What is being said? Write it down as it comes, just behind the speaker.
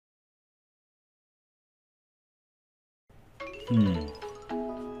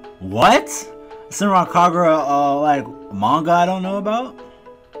What? Senran Kagura, like, manga I don't know about?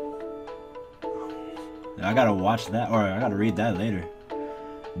 I gotta watch that, or I gotta read that later.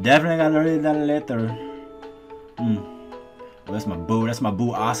 Definitely gotta read that later. That's my boo. That's my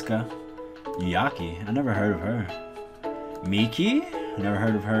boo, Asuka. Yaki. I never heard of her. Miki. Never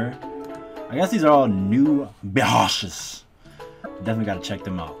heard of her. I guess these are all new bihoshes. Definitely gotta check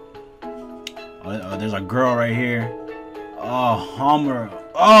them out. Oh, there's a girl right here. Oh, Homer.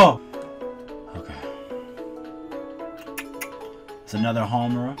 Oh. Okay. It's another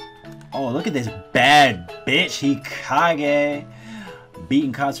Homer. Oh, look at this bad bitch, Hikage,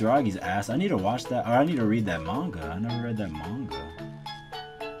 beating Katsuragi's ass. I need to watch that, or I need to read that manga. I never read that manga.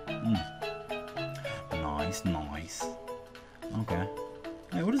 Nice, nice. Okay.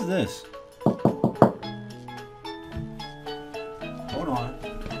 Hey, what is this? Hold on.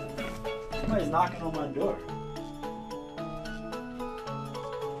 Somebody's knocking on my door.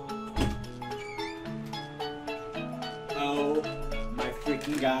 Oh.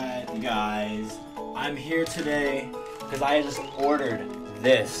 Freaking guys, I'm here today because I just ordered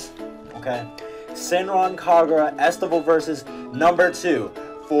this, okay? Senran Kagura Estival versus #2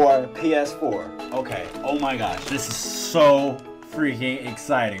 for PS4. Okay, oh my gosh, this is so freaking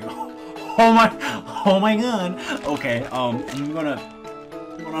exciting. Oh my god. Okay, I'm gonna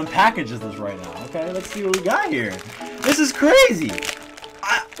unpackage this right now, okay? Let's see what we got here. This is crazy.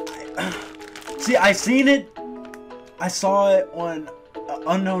 See, I seen it. I saw it on an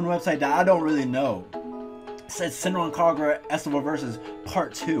unknown website that I don't really know. It said Senran Kagura Estival versus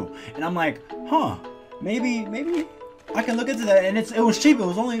Part 2, and I'm like, huh? Maybe I can look into that. And it was cheap. It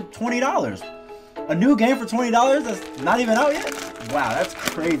was only $20. A new game for $20 that's not even out yet. Wow, that's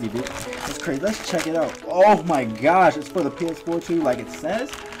crazy, dude. That's crazy. Let's check it out. Oh my gosh, it's for the PS4 too, like it says.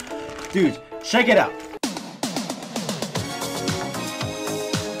 Dude, check it out.